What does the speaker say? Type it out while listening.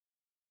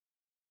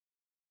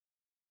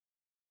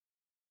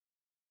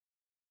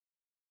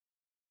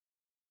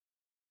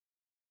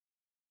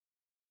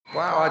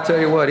Wow, I tell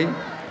you what,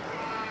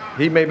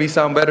 he made me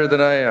sound better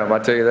than I am, I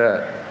tell you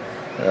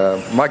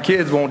that. My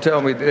kids won't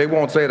tell me, they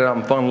won't say that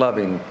I'm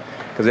fun-loving,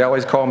 because they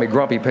always call me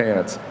Grumpy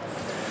Pants.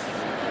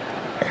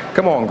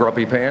 Come on,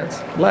 Grumpy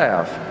Pants,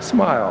 laugh,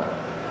 smile.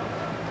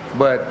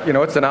 But, you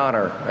know, it's an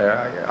honor.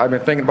 I've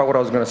been thinking about what I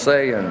was going to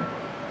say, and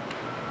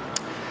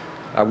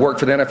I've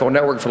worked for the NFL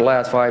Network for the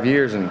last 5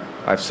 years, and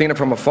I've seen it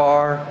from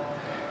afar.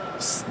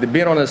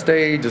 Being on the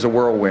stage is a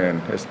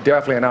whirlwind. It's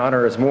definitely an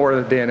honor. It's more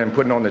than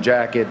putting on the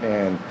jacket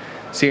and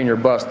seeing your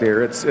bust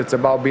there. It's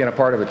about being a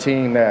part of a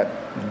team that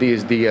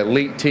is the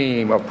elite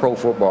team of pro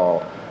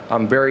football.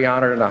 I'm very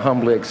honored and I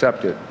humbly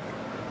accept it.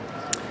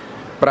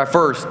 But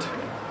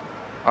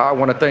I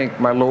want to thank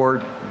my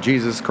Lord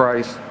Jesus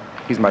Christ.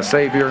 He's my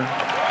Savior.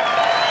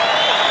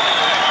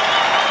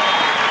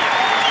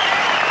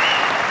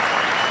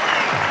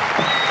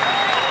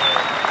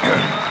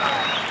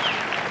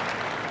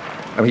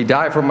 He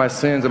died for my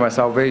sins and my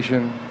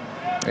salvation,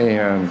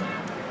 and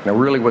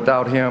really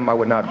without him, I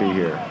would not be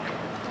here.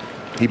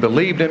 He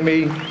believed in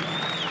me,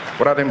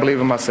 but I didn't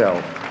believe in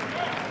myself.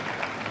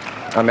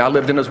 I mean, I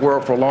lived in this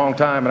world for a long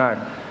time,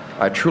 and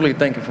I truly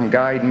thank him for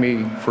guiding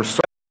me for so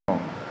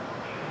long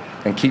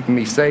and keeping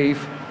me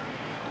safe,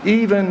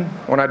 even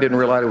when I didn't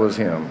realize it was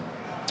him.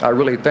 I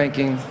really thank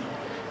him,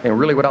 and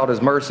really without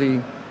his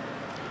mercy,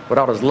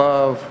 without his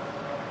love,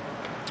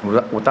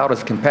 without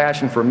his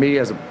compassion for me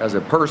as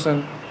a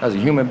person, as a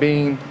human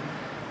being,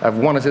 as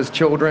one of his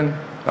children,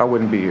 I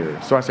wouldn't be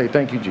here. So I say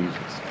thank you, Jesus.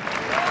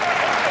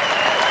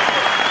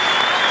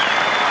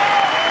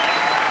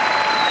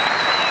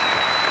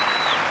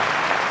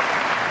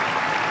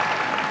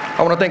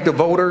 I want to thank the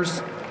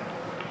voters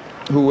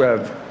who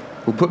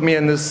put me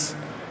in this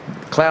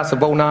class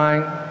of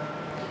 '09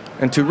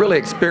 and to really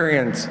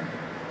experience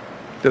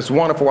this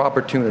wonderful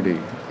opportunity.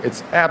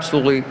 It's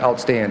absolutely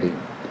outstanding.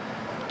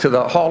 To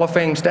the Hall of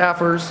Fame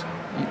staffers,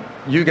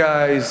 you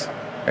guys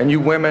and you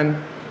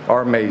women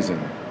are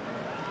amazing.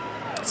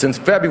 Since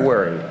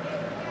February,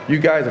 you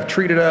guys have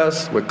treated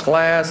us with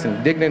class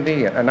and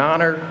dignity and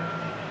honor,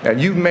 and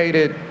you've made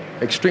it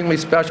extremely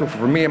special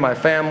for me and my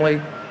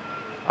family.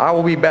 I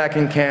will be back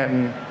in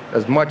Canton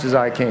as much as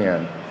I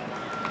can.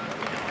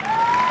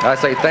 I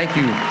say thank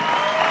you.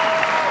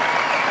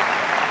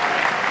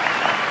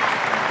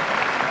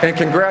 And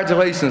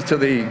congratulations to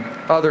the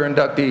other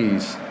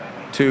inductees,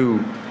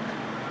 to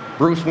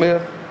Bruce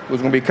Smith, who's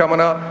going to be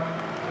coming up,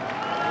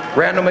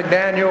 Randall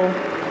McDaniel,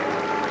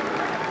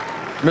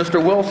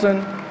 Mr.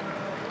 Wilson,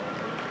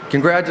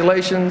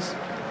 congratulations.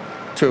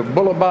 To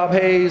Bullet Bob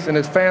Hayes and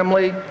his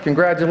family,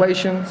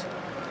 congratulations.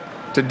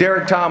 To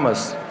Derek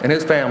Thomas and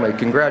his family,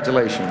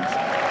 congratulations.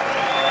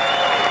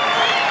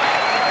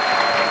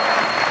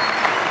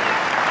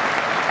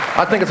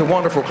 I think it's a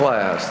wonderful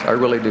class, I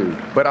really do.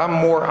 But I'm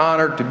more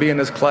honored to be in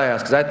this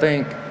class because I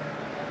think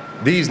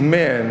these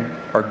men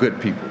are good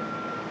people.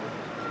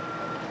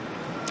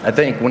 I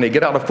think when they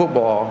get out of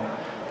football,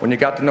 when you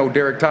got to know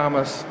Derek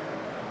Thomas,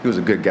 he was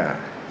a good guy.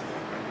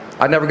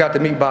 I never got to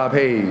meet Bob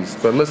Hayes,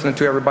 but listening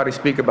to everybody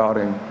speak about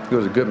him, he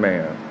was a good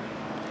man.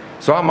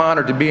 So I'm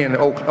honored to be in the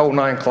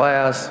 '09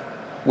 class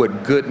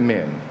with good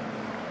men.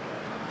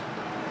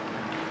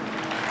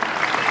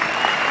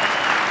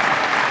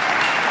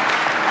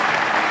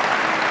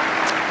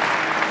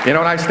 You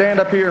know, and I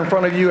stand up here in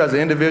front of you as an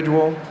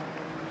individual,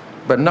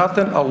 but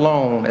nothing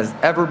alone has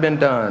ever been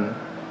done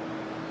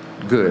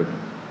good.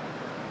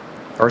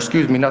 Or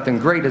excuse me, nothing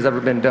great has ever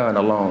been done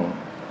alone.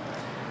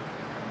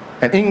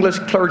 An English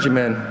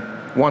clergyman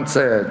once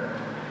said,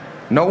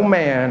 "No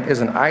man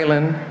is an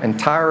island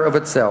entire of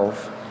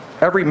itself.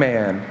 Every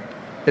man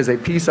is a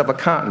piece of a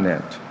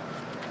continent,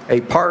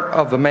 a part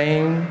of the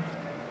main."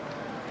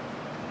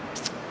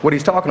 What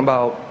he's talking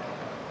about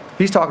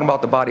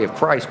the body of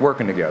Christ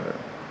working together.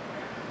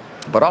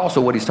 But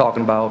also what he's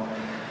talking about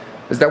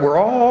is that we're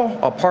all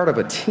a part of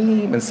a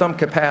team in some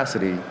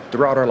capacity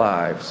throughout our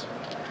lives.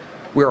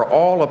 We are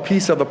all a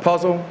piece of the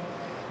puzzle.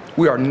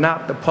 We are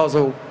not the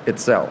puzzle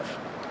itself.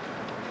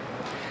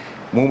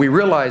 When we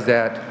realize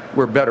that,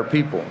 we're better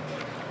people.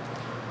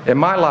 In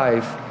my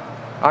life,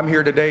 I'm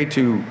here today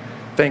to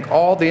thank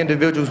all the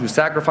individuals who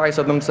sacrificed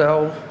of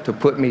themselves to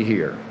put me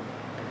here.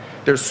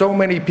 There's so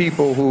many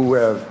people who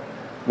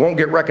won't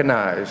get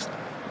recognized,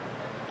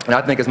 and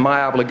I think it's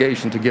my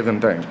obligation to give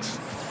them thanks.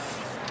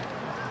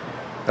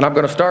 And I'm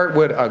going to start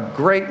with a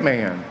great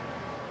man,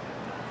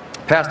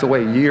 passed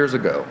away years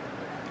ago.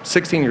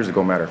 16 years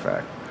ago, matter of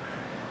fact.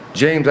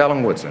 James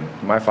Allen Woodson,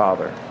 my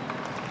father.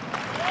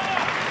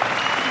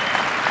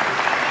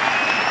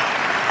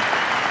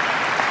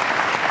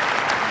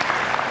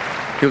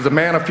 He was a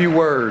man of few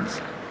words.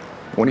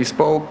 When he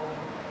spoke,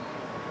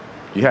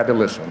 you had to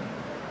listen.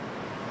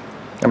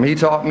 I mean, he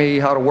taught me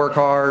how to work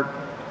hard.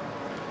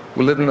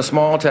 We lived in a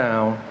small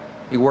town.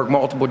 He worked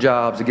multiple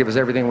jobs to give us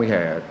everything we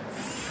had.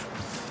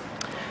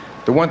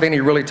 The one thing he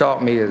really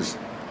taught me is,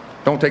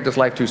 don't take this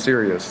life too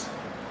serious.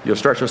 You'll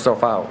stress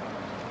yourself out.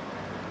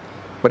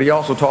 But he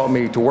also taught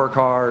me to work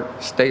hard,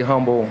 stay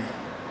humble,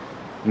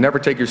 never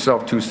take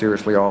yourself too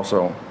seriously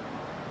also.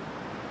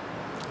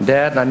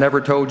 Dad, I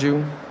never told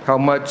you how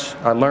much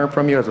I learned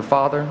from you as a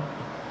father,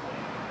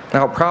 and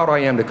how proud I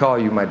am to call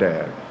you my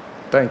dad.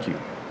 Thank you.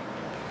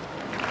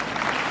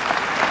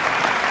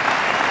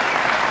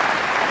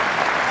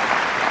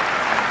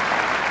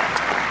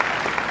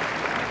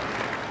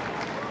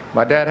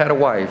 My dad had a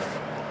wife.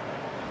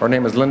 Her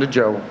name is Linda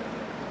Jo.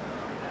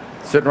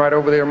 Sitting right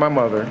over there, my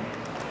mother.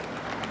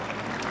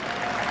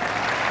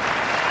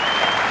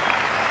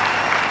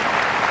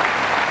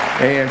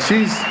 And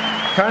she's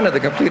kind of the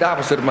complete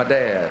opposite of my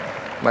dad.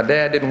 My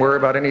dad didn't worry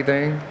about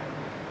anything.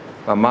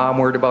 My mom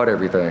worried about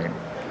everything.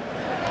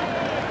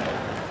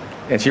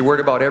 And she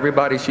worried about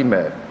everybody she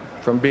met,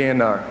 from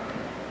being our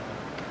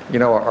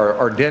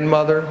den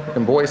mother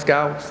in Boy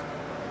Scouts,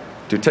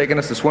 to taking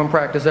us to swim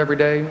practice every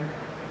day,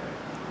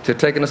 to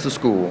taking us to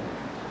school.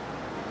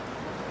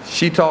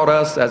 She taught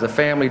us as a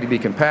family to be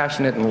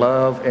compassionate and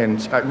love,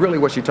 and really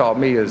what she taught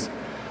me is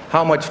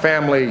how much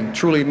family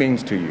truly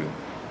means to you.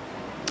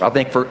 I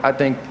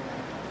think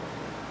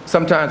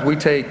sometimes we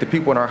take the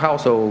people in our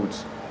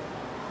households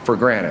for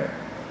granted.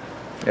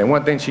 And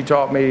one thing she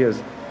taught me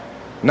is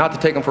not to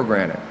take them for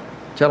granted.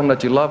 Tell them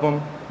that you love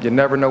them. You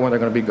never know when they're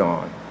going to be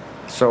gone.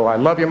 So I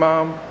love you,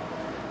 Mom.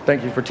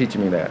 Thank you for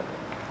teaching me that.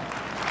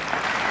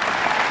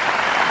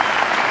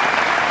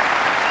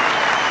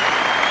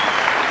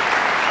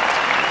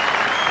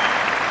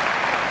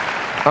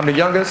 I'm the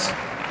youngest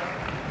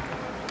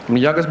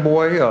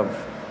boy of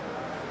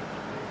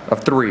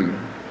three.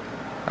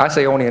 I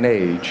say only in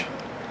age.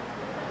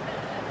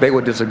 They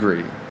would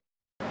disagree.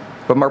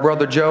 But my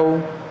brother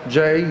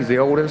Jay, he's the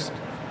oldest.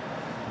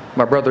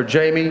 My brother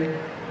Jamie,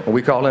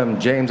 we call him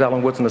James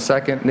Allen Woodson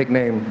II,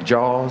 nicknamed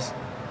Jaws.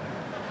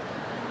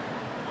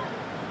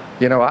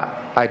 You know,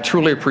 I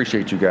truly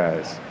appreciate you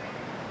guys.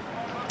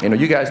 You know,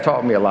 you guys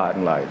taught me a lot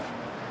in life.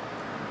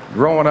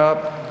 Growing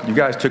up, you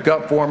guys took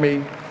up for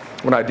me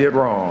when I did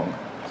wrong.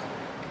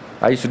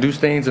 I used to do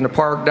things in the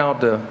park down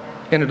at the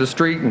end of the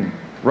street and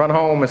run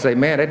home and say,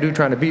 man, that dude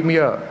trying to beat me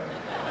up.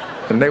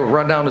 And they would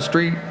run down the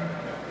street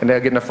and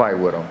they'd get in a fight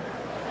with him,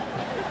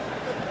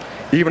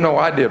 even though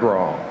I did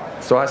wrong.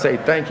 So I say,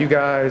 thank you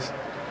guys.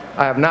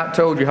 I have not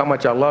told you how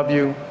much I love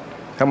you,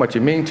 how much you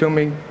mean to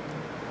me,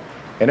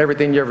 and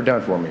everything you ever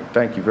done for me.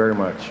 Thank you very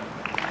much.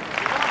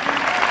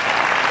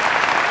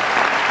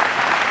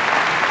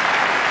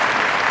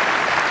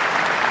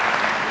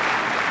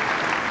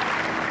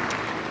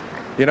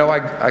 You know,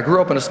 I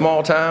grew up in a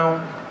small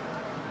town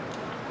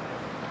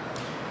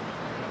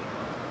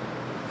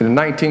in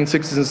the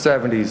 1960s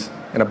and 70s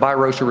in a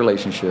biracial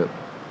relationship.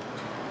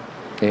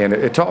 And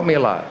it taught me a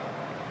lot.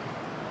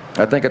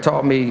 I think it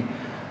taught me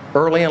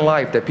early in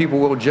life that people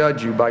will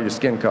judge you by your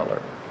skin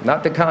color,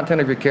 not the content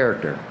of your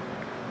character.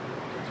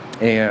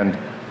 And,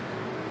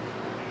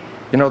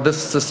 you know, this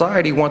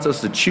society wants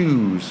us to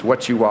choose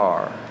what you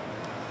are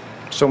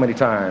so many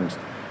times.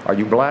 Are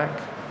you black?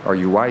 Are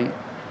you white?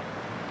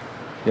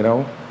 You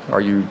know,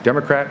 are you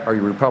Democrat? Are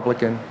you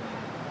Republican?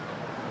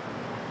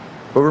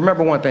 But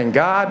remember one thing,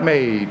 God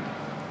made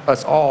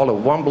us all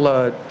of one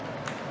blood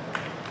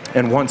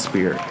and one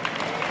spirit.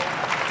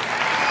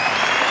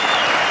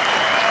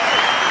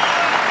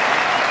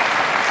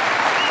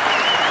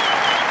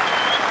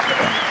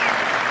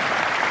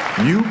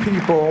 You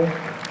people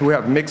who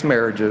have mixed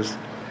marriages,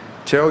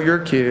 tell your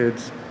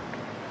kids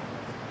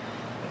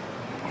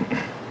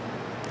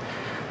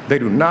they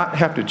do not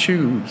have to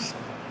choose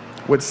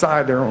what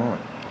side they're on.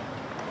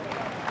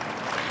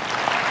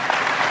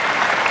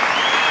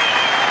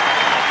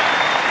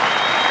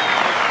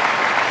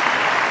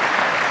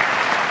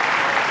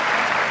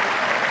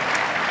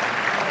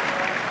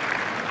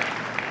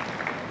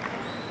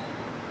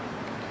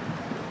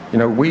 You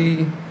know,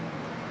 we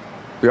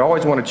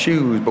always want to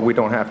choose, but we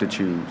don't have to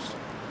choose.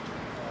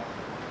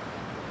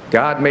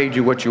 God made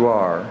you what you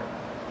are.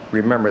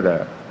 Remember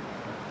that.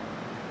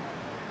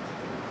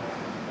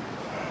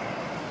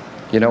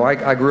 You know,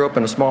 I grew up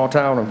in a small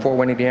town in Fort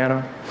Wayne,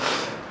 Indiana,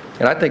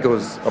 and I think it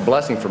was a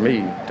blessing for me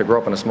to grow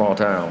up in a small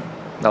town.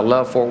 I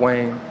love Fort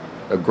Wayne,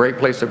 a great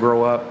place to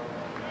grow up.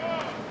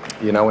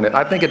 You know, and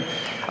I think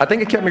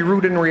it kept me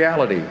rooted in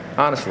reality,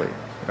 honestly.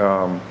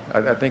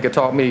 I think it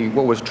taught me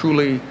what was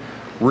truly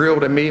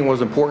real to me and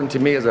was important to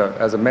me as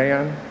a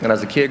man and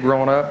as a kid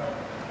growing up.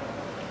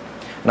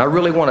 And I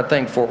really want to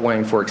thank Fort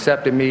Wayne for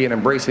accepting me and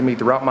embracing me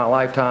throughout my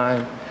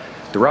lifetime,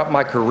 throughout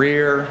my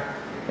career,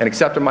 and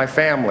accepting my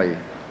family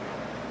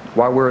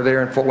while we were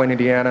there in Fort Wayne,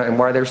 Indiana, and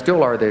why they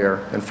still are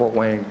there in Fort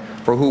Wayne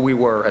for who we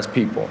were as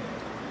people.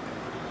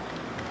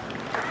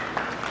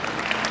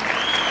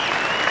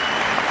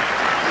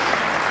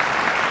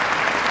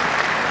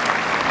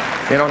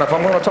 You know, and if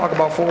I'm going to talk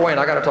about Fort Wayne,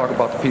 I got to talk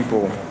about the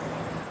people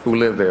who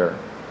live there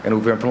and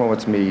who've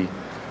influenced me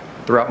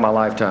throughout my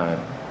lifetime.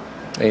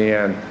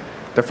 And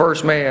the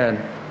first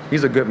man,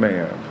 he's a good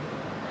man.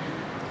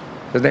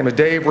 His name is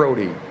Dave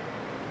Rohde.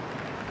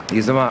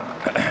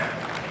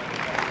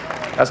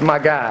 That's my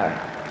guy.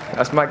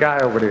 That's my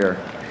guy over there.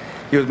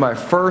 He was my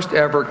first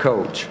ever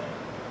coach.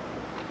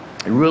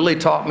 He really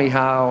taught me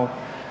how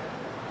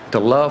to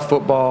love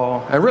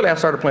football. And really, I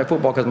started playing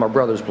football because my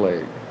brothers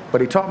played.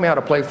 but he taught me how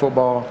to play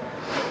football.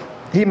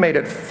 He made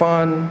it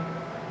fun,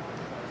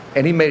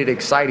 and he made it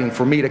exciting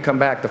for me to come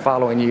back the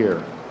following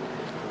year.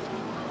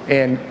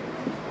 And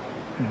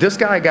this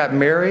guy got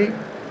married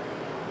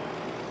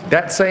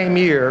that same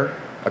year.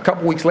 A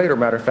couple weeks later,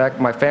 matter of fact,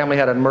 my family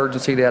had an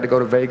emergency. They had to go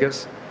to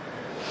Vegas.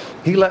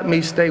 He let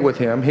me stay with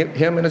him.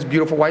 Him and his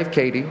beautiful wife,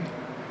 Katie,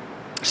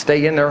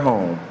 stay in their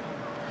home.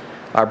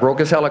 I broke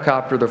his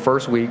helicopter the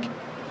first week.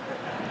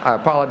 I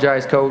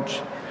apologize,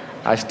 Coach.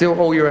 I still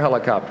owe you a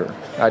helicopter.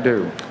 I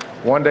do.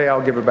 One day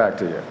I'll give it back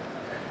to you.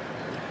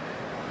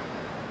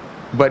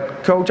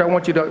 But, Coach, I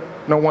want you to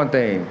know one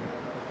thing.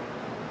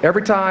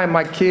 Every time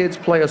my kids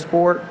play a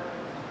sport,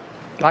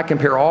 I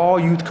compare all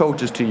youth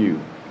coaches to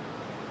you.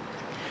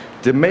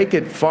 To make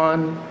it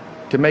fun,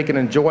 to make it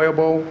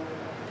enjoyable,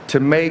 to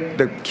make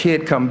the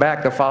kid come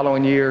back the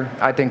following year,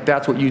 I think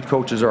that's what youth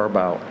coaches are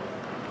about.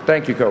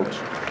 Thank you, Coach.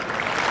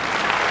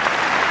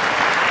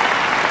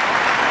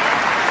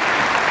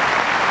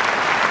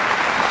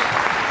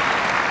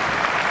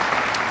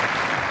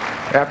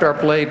 After I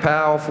played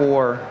PAL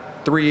for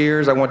 3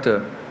 years, I went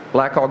to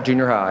Black Hawk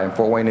Junior High in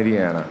Fort Wayne,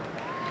 Indiana.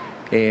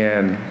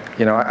 And,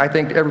 you know, I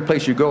think every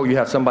place you go, you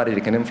have somebody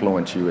that can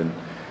influence you. And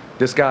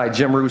this guy,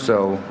 Jim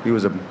Russo, he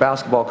was a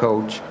basketball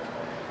coach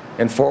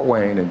in Fort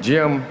Wayne. And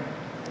Jim,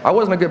 I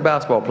wasn't a good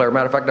basketball player.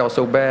 Matter of fact, I was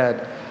so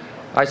bad,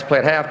 I used to play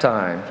at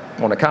halftime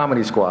on the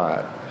comedy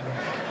squad.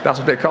 That's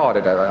what they called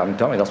it. I'm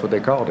telling you, that's what they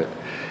called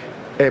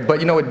it. But,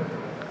 you know,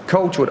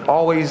 Coach would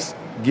always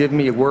give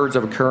me words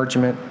of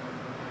encouragement.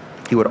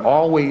 He would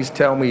always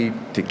tell me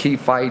to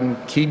keep fighting,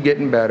 keep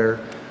getting better.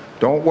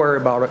 Don't worry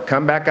about it.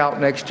 Come back out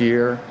next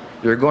year.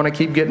 You're going to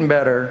keep getting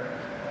better.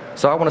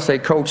 So I want to say,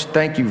 Coach,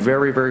 thank you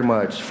very, very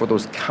much for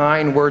those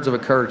kind words of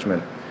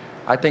encouragement.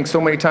 I think so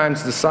many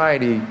times in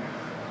society,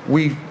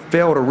 we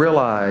fail to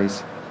realize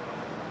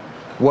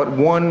what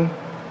one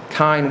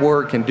kind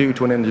word can do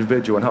to an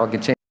individual and how it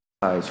can change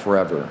their lives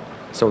forever.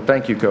 So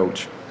thank you,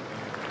 Coach.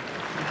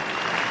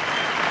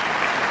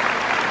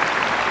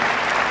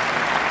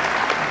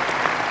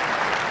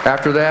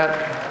 After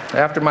that,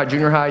 after my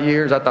junior high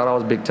years, I thought I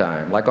was big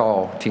time, like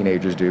all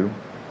teenagers do.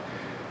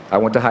 I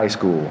went to high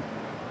school.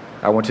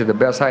 I went to the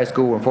best high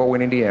school in Fort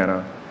Wayne,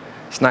 Indiana,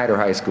 Snider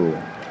High School.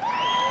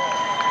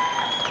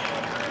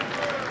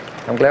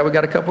 I'm glad we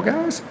got a couple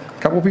guys,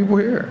 a couple people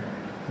here.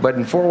 But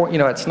in Fort, you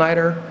know, at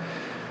Snider,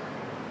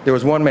 there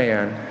was one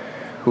man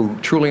who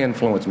truly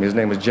influenced me. His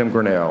name was Jim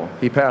Grinnell.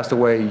 He passed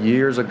away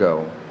years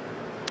ago.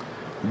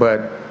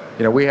 But,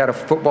 you know, we had a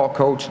football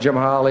coach,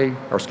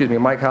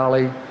 Mike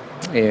Holly.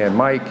 And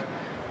Mike,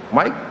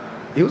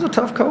 he was a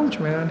tough coach,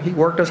 man. He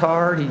worked us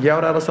hard. He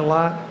yelled at us a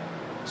lot.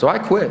 So I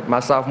quit my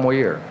sophomore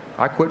year.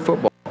 I quit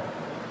football.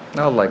 And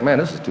I was like, man,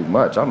 this is too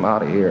much. I'm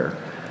out of here.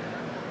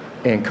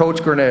 And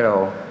Coach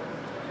Grinnell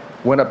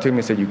went up to me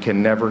and said, you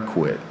can never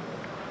quit.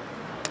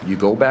 You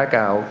go back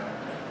out,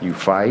 you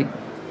fight,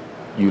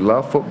 you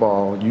love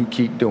football, you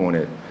keep doing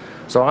it.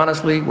 So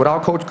honestly,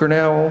 without Coach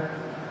Grinnell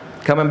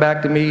coming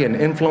back to me and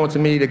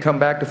influencing me to come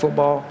back to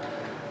football,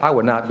 I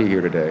would not be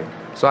here today.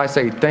 So I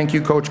say thank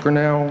you, Coach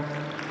Grinnell,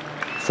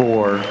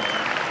 for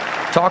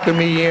talking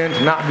me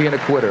into not being a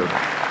quitter.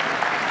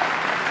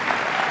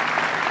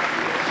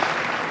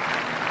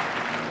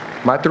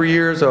 My 3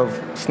 years of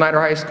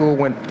Snider High School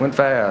went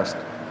fast.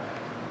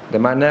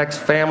 Then my next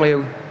family,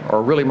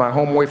 or really my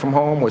home away from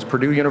home, was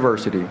Purdue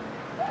University.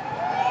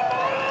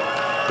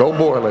 Go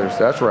Boilers,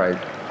 that's right,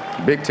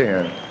 Big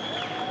Ten.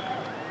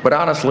 But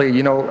honestly,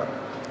 you know,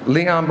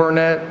 Leon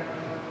Burnett,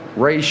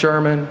 Ray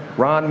Sherman,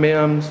 Ron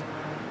Mims,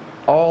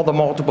 all the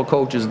multiple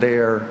coaches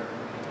there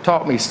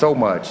taught me so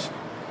much.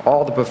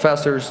 All the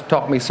professors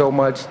taught me so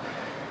much.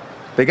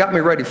 They got me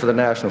ready for the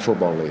National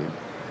Football League.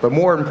 But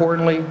more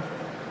importantly,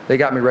 they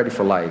got me ready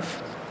for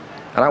life.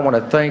 And I want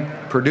to thank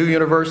Purdue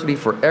University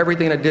for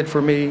everything it did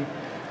for me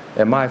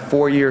and my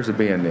 4 years of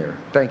being there.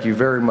 Thank you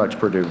very much,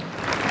 Purdue.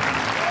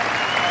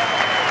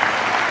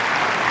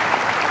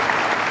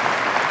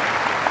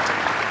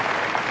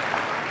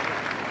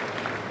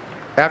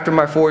 After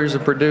my 4 years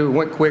at Purdue, it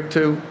went quick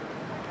too.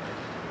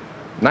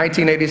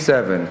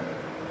 1987,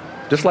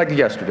 just like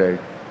yesterday,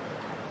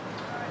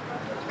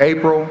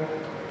 April,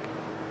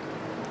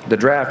 the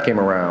draft came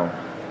around.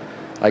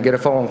 I get a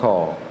phone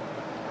call,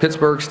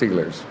 Pittsburgh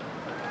Steelers.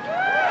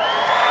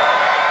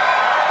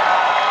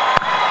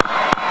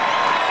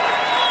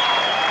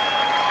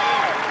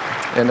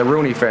 And the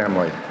Rooney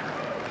family.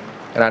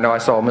 And I know I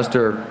saw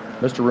Mr.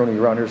 Rooney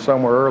around here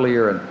somewhere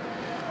earlier, and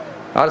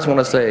I just want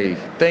to say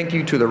thank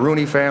you to the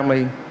Rooney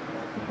family.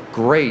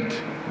 Great,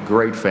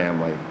 great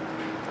family.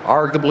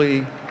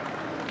 Arguably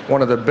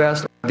one of the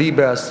best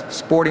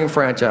sporting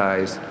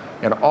franchise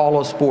in all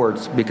of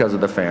sports because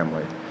of the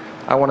family.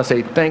 I want to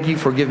say thank you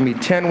for giving me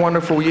 10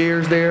 wonderful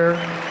years there.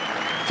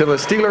 To the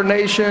Steeler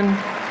Nation,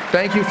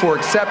 thank you for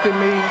accepting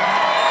me,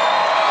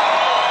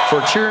 for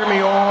cheering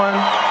me on,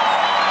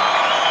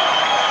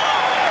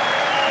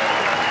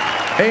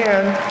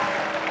 and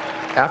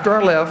after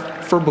I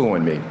left, for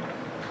booing me.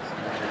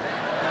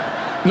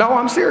 No,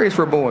 I'm serious,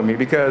 for booing me,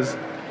 because,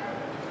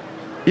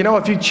 you know,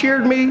 if you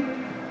cheered me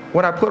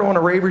when I put on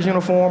a Ravens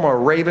uniform or a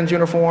Ravens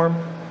uniform,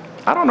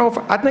 I don't know if,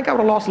 I think I would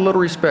have lost a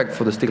little respect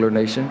for the Steeler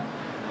Nation.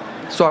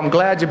 So I'm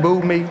glad you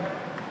booed me,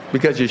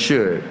 because you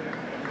should.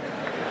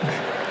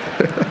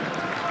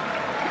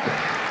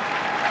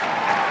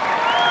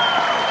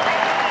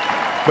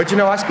 But you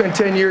know, I spent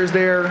 10 years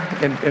there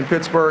in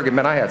Pittsburgh, and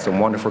man, I had some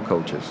wonderful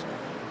coaches.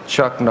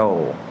 Chuck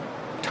Noll,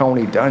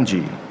 Tony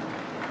Dungy.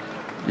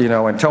 You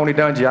know, and Tony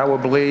Dungy, I will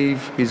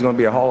believe he's going to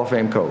be a Hall of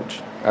Fame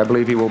coach. I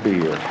believe he will be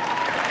here.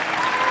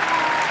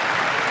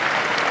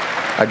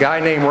 A guy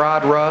named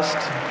Rod Rust.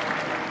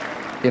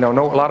 You know, a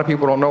lot of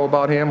people don't know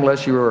about him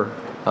unless you're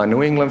a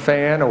New England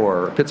fan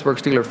or a Pittsburgh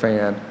Steelers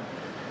fan.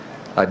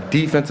 A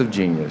defensive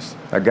genius.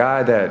 A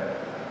guy that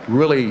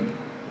really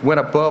went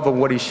above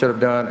what he should have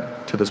done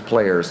to his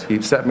players.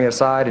 He set me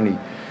aside and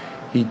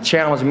he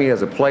challenged me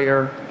as a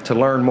player to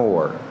learn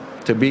more,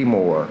 to be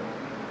more.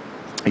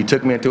 He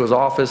took me into his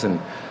office and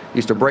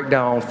used to break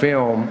down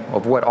film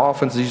of what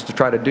offenses used to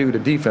try to do to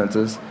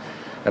defenses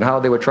and how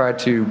they would try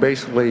to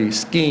basically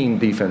scheme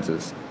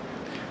defenses.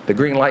 The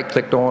green light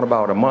clicked on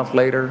about a month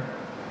later.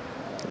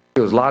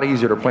 It was a lot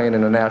easier to play in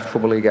the National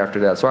Football League after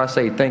that. So I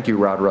say thank you,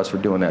 Rod Rust, for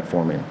doing that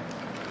for me.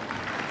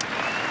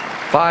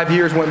 5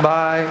 years went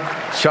by,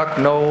 Chuck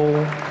Noll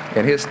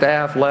and his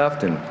staff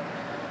left, and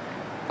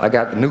I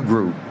got the new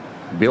group.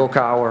 Bill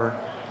Cowher,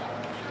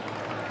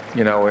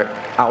 you know,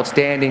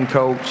 outstanding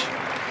coach.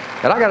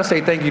 And I got to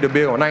say thank you to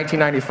Bill. In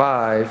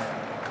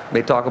 1995,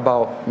 they talk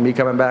about me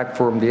coming back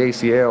from the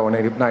ACL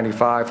in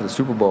 '95 for the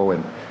Super Bowl,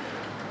 and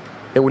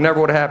it would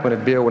never would have happened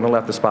if Bill wouldn't have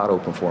left the spot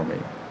open for me.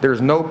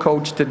 There's no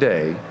coach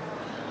today,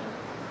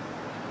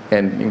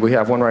 and we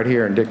have one right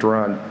here in Dick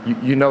Duran,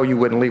 you know you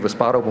wouldn't leave a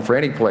spot open for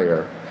any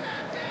player.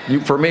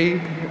 For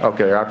me,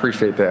 okay, I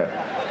appreciate that.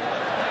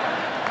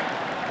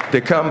 To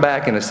come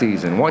back in a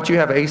season. Once you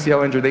have an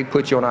ACL injury, they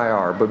put you on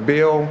IR. But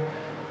Bill,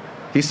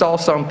 he saw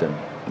something.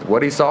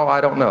 What he saw,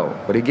 I don't know.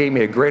 But he gave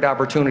me a great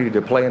opportunity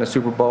to play in the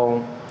Super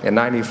Bowl in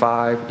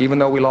 '95, even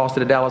though we lost to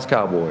the Dallas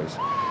Cowboys.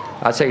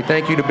 I say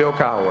thank you to Bill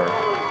Cowher.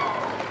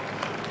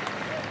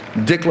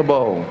 Dick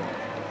LeBeau.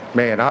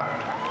 Man,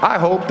 I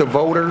hope the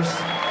voters,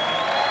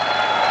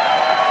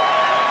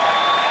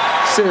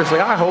 seriously,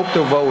 I hope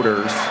the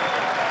voters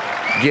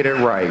get it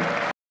right.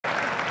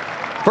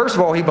 First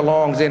of all, he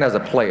belongs in as a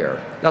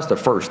player. That's the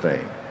first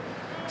thing.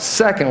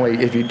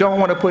 Secondly, if you don't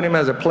want to put him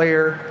as a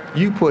player,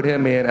 you put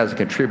him in as a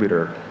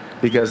contributor,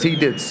 because he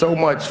did so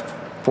much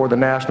for the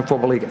National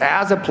Football League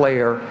as a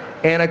player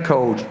and a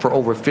coach for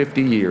over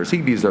 50 years.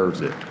 He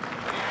deserves it.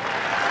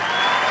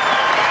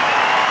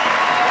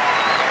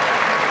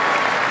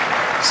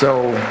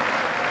 So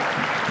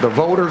the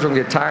voters will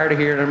get tired of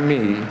hearing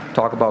me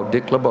talk about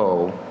Dick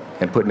LeBeau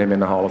and putting him in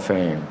the Hall of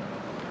Fame.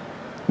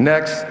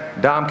 Next,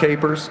 Dom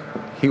Capers.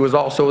 He was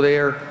also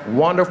there.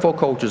 Wonderful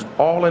coaches,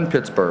 all in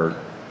Pittsburgh.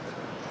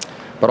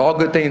 But all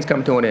good things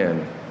come to an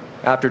end.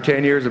 After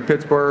 10 years of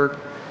Pittsburgh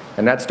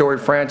and that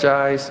storied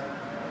franchise,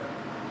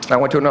 I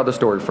went to another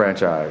storied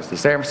franchise, the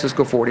San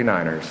Francisco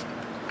 49ers.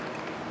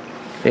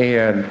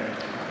 And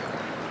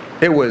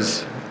it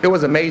was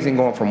amazing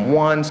going from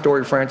one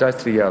storied franchise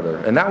to the other.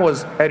 And that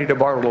was Eddie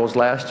DeBartolo's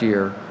last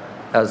year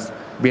as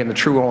being the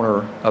true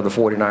owner of the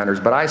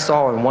 49ers. But I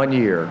saw in 1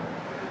 year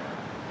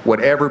what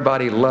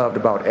everybody loved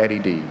about Eddie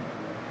D.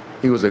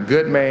 He was a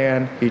good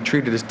man. He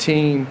treated his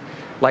team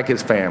like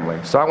his family.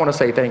 So I want to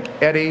say thank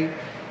Eddie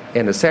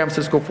and the San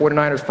Francisco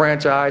 49ers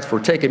franchise for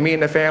taking me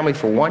and the family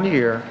for 1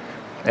 year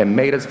and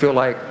made us feel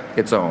like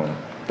its own.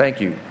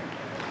 Thank you.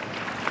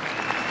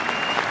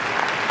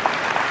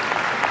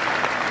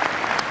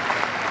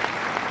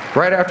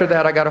 Right after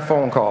that, I got a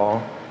phone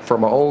call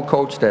from an old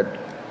coach that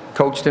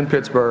coached in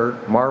Pittsburgh,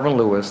 Marvin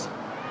Lewis.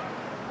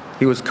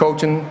 He was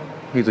coaching.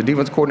 He's a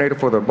defense coordinator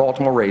for the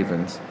Baltimore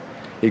Ravens.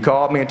 He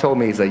called me and told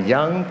me he's a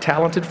young,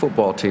 talented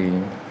football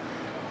team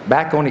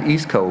back on the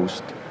East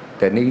Coast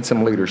that needs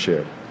some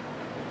leadership.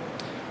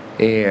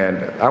 And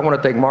I want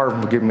to thank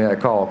Marvin for giving me that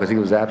call, because he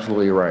was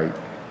absolutely right.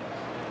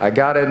 I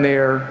got in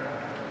there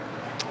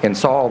and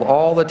saw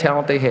all the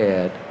talent they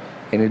had,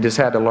 and they just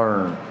had to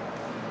learn.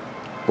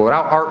 But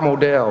without Art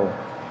Modell,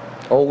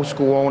 old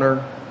school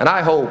owner, and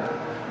I hope,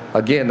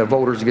 again, the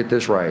voters get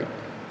this right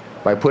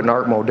by putting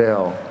Art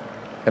Modell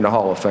in the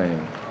Hall of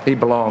Fame. He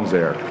belongs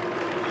there.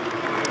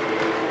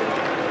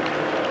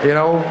 You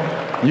know,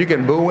 you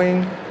can boo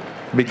him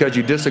because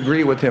you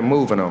disagree with him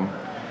moving them,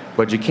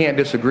 but you can't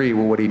disagree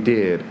with what he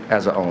did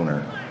as an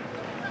owner.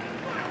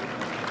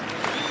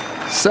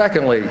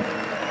 Secondly,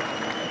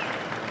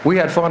 we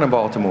had fun in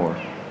Baltimore.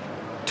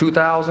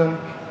 2000,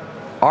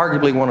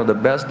 arguably one of the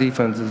best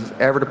defenses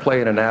ever to play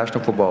in the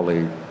National Football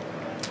League.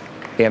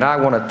 And I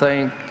want to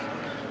thank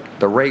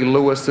the Ray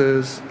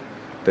Lewises,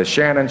 the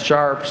Shannon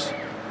Sharps,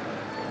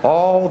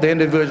 all the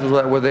individuals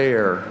that were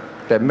there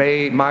that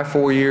made my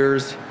 4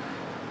 years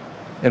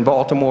in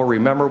Baltimore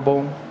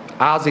memorable.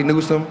 Ozzie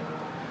Newsome,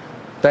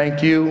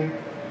 thank you.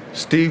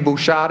 Steve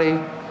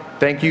Busciotti,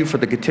 thank you for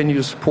the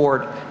continued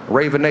support.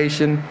 Raven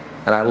Nation,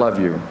 and I love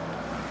you.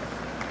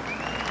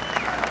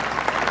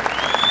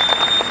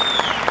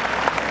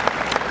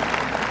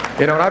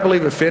 You know, and I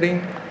believe it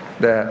fitting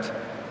that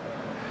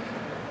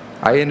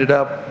I ended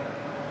up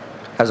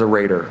as a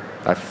Raider.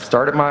 I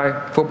started my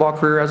football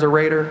career as a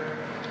Raider,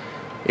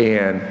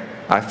 and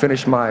I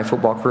finished my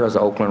football career as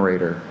an Oakland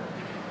Raider.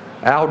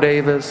 Al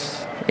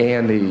Davis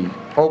and the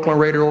Oakland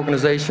Raider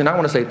organization, I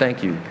want to say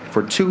thank you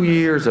for 2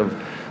 years of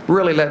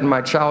really letting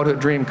my childhood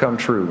dream come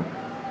true.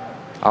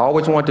 I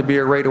always wanted to be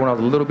a Raider when I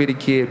was a little bitty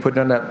kid, putting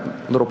on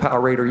that little Power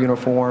Raider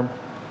uniform.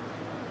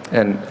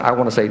 And I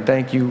want to say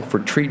thank you for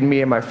treating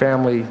me and my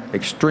family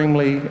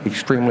extremely,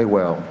 extremely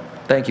well.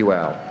 Thank you,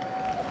 Al.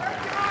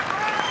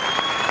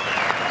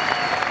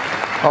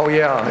 Oh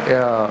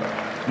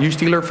yeah, you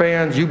Steeler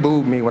fans, you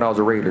booed me when I was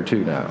a Raider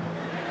too now.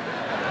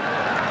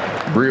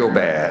 Real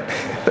bad.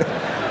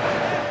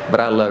 But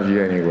I love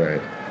you anyway.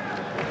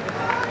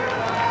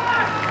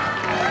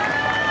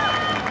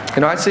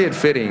 You know, I see it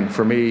fitting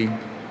for me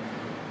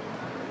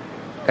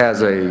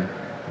as a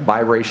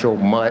biracial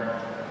mutt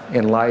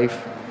in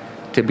life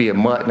to be a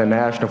mutt in the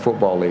National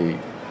Football League.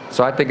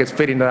 So I think it's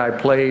fitting that I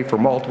played for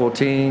multiple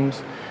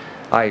teams.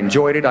 I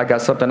enjoyed it. I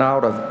got something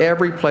out of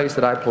every place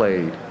that I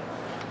played.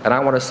 And I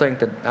want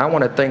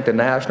to thank the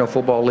National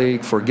Football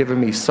League for giving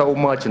me so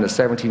much in the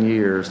 17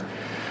 years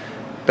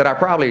that I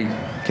probably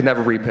can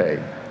never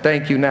repay.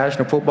 Thank you,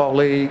 National Football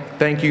League.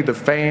 Thank you, the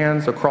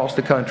fans across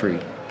the country,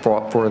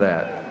 for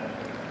that.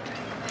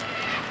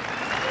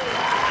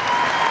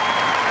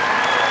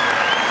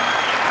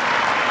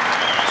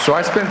 So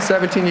I spent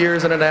 17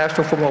 years in the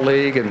National Football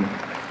League, and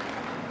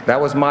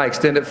that was my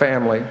extended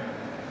family.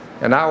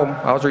 And now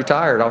I was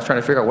retired. I was trying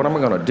to figure out what am I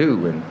going to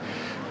do. And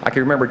I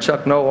can remember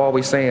Chuck Noll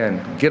always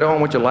saying, get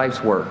on with your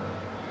life's work.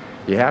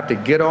 You have to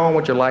get on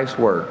with your life's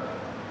work.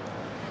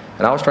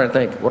 And I was trying to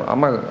think, well,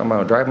 am I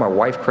going to drive my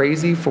wife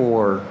crazy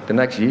for the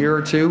next year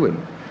or two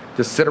and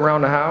just sit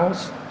around the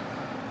house?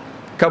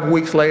 A couple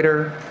weeks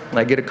later,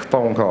 I get a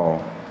phone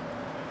call.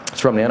 It's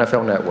from the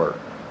NFL Network.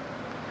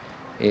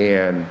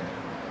 And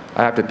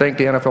I have to thank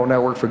the NFL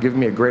Network for giving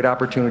me a great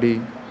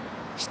opportunity.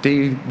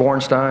 Steve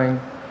Bornstein,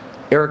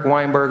 Eric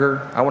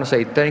Weinberger, I want to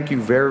say thank you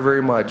very,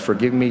 very much for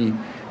giving me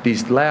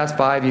these last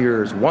 5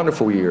 years,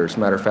 wonderful years,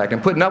 matter of fact,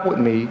 and putting up with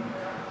me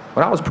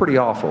when I was pretty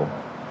awful.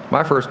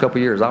 My first couple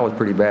years, I was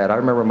pretty bad. I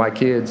remember my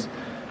kids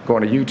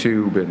going to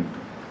YouTube, and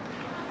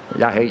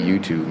yeah, I hate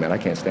YouTube, man. I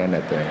can't stand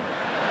that thing.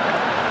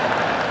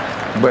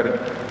 But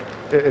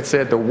it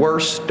said the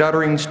worst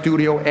stuttering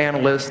studio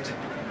analyst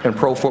in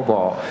pro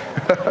football.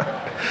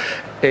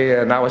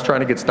 And I was trying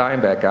to get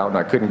Steinbeck out, and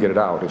I couldn't get it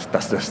out. It was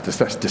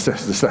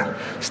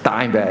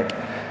Steinbeck.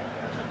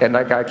 And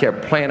that guy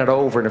kept playing it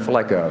over, and it felt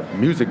like a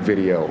music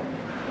video.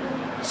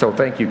 So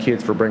thank you,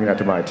 kids, for bringing that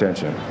to my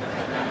attention.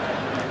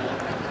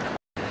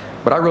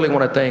 But I really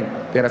want to thank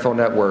the NFL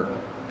Network.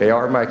 They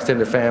are my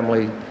extended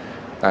family.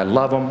 I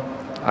love them.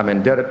 I'm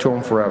indebted to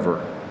them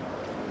forever.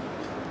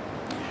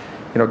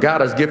 You know,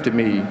 God has gifted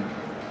me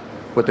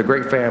with a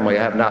great family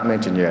I have not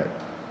mentioned yet.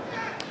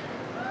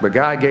 But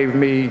God gave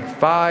me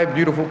 5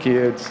 beautiful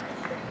kids.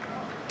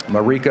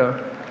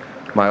 Marika,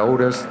 my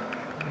oldest,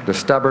 the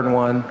stubborn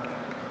one.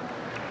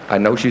 I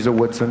know she's a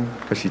Woodson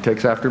because she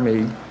takes after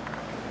me,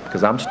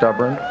 because I'm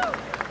stubborn.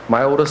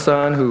 My oldest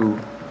son, who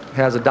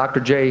has a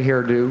Dr. J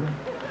hairdo,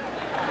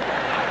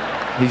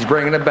 he's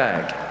bringing it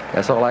back.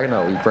 That's all I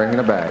know, he's bringing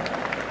it back.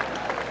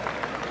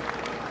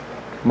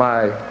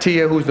 My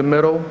Tia, who's the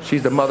middle,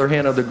 she's the mother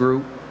hen of the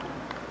group.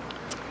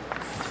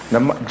 Now,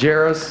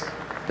 Jairus,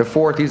 the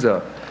fourth, he's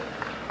a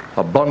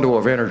bundle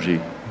of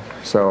energy.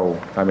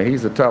 So, I mean,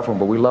 he's a tough one,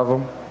 but we love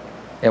him.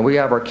 And we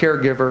have our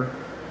caregiver,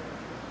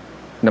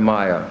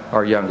 Nemaya,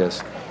 our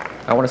youngest.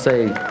 I want to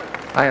say,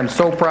 I am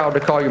so proud to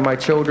call you my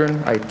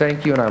children. I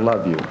thank you and I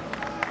love you.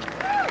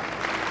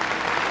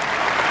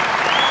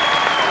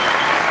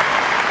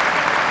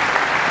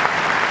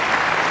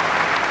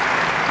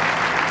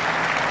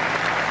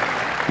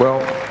 Well,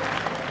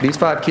 these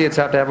 5 kids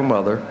have to have a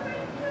mother,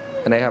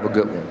 and they have a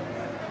good one.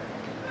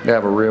 They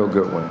have a real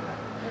good one.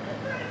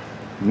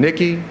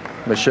 Nikki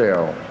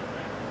Michelle,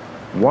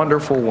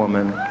 wonderful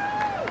woman.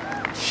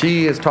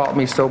 She has taught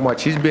me so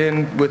much. She's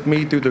been with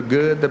me through the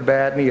good, the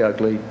bad, and the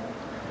ugly.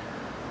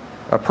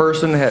 A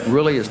person that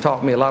really has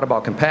taught me a lot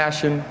about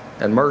compassion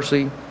and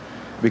mercy,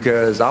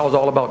 because I was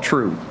all about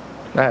truth.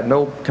 I had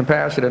no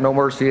compassion and no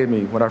mercy in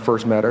me when I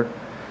first met her.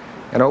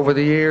 And over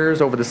the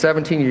years, over the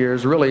 17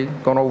 years, really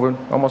gone over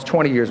almost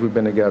 20 years we've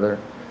been together,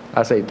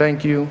 I say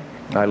thank you.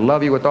 I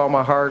love you with all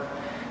my heart.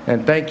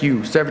 And thank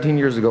you 17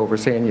 years ago for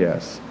saying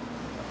yes.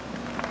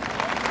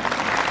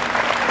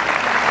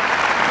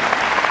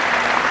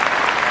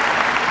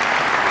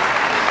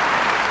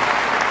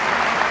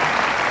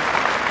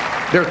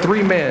 There are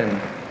 3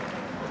 men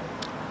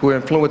who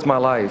influenced my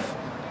life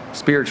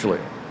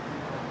spiritually.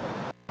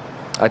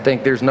 I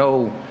think there's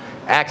no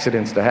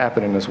accidents that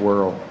happen in this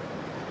world.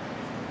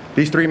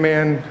 These 3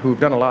 men who've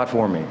done a lot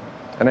for me.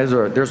 And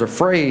there's a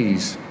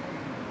phrase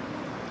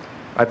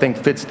I think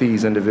fits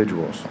these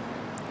individuals.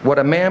 What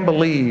a man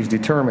believes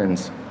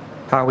determines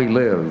how he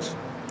lives,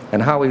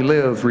 and how he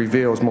lives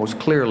reveals most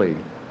clearly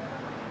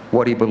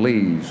what he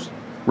believes,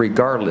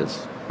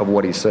 regardless of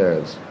what he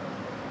says.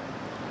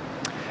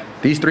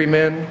 These 3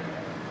 men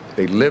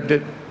They lived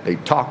it. They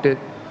talked it.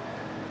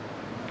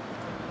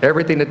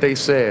 Everything that they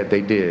said,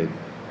 they did.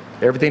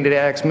 Everything that they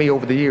asked me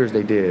over the years,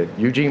 they did.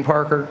 Eugene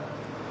Parker,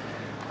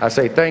 I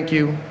say thank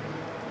you.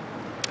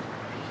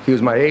 He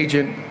was my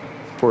agent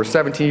for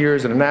 17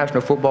 years in the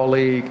National Football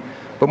League,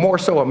 but more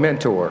so a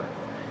mentor.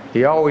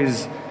 He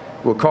always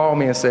would call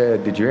me and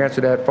said, "Did you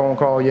answer that phone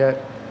call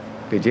yet?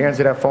 Did you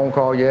answer that phone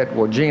call yet?"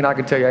 Well, Gene, I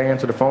can tell you I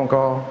answered the phone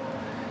call.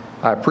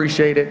 I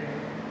appreciate it.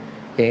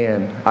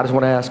 And I just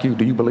want to ask you,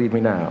 do you believe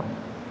me now?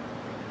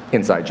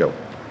 Inside joke.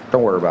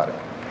 Don't worry about it.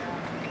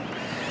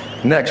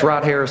 Next,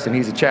 Rod Harrison.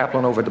 He's a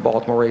chaplain over at the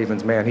Baltimore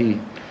Ravens. Man, he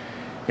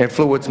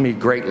influenced me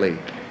greatly.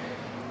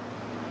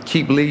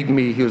 Keep leading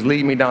me. He was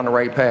leading me down the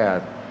right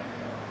path.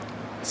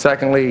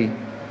 Secondly,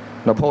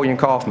 Napoleon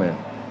Kaufman.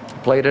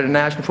 Played at the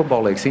National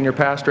Football League, senior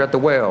pastor at the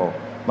Well,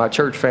 my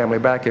church family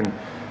back in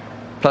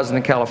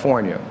Pleasanton,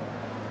 California.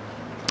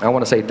 I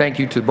want to say thank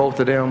you to both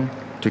of them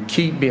to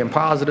keep being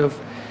positive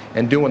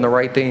and doing the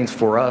right things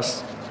for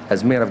us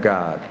as men of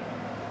God.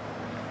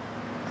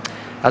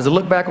 As I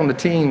look back on the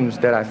teams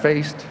that I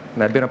faced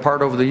and I've been a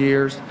part over the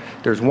years,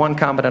 there's one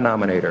common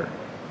denominator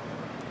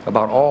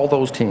about all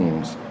those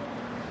teams,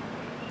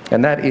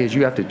 and that is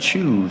you have to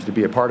choose to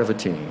be a part of a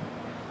team.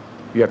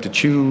 You have to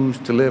choose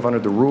to live under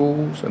the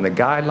rules and the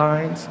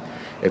guidelines.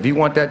 If you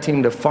want that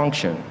team to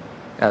function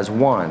as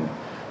one,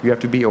 you have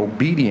to be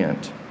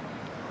obedient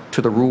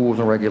to the rules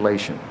and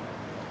regulation.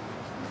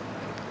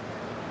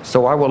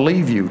 So I will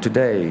leave you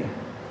today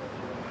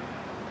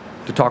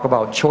to talk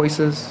about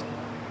choices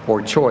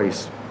or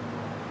choice.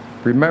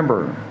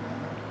 Remember,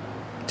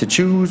 to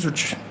choose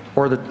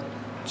or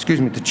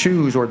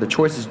the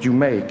choices you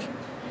make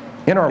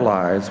in our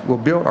lives will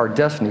build our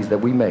destinies that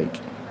we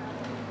make.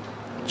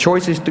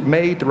 Choices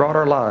made throughout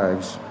our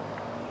lives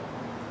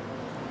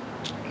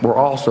will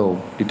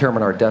also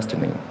determine our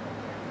destiny.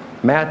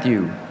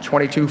 Matthew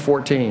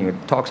 22:14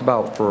 talks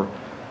about, for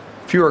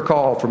few are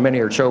called, for many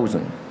are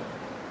chosen.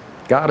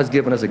 God has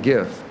given us a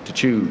gift to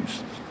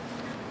choose.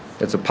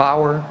 It's a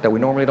power that we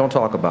normally don't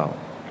talk about.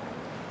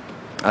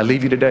 I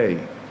leave you today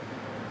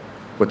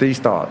with these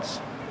thoughts.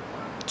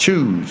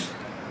 Choose.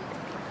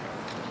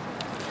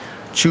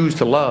 Choose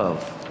to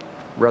love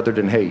rather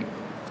than hate.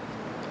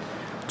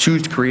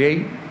 Choose to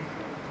create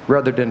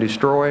rather than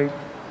destroy.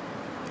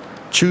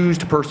 Choose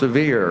to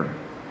persevere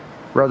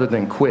rather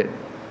than quit.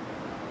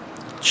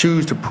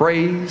 Choose to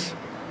praise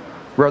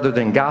rather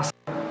than gossip.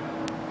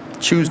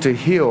 Choose to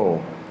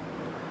heal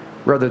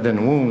rather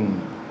than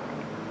wound.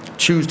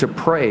 Choose to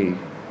pray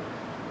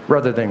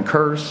rather than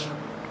curse.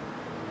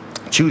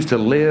 Choose to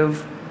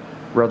live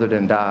rather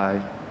than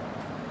die.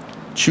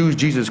 Choose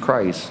Jesus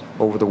Christ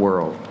over the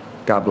world.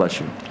 God bless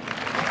you.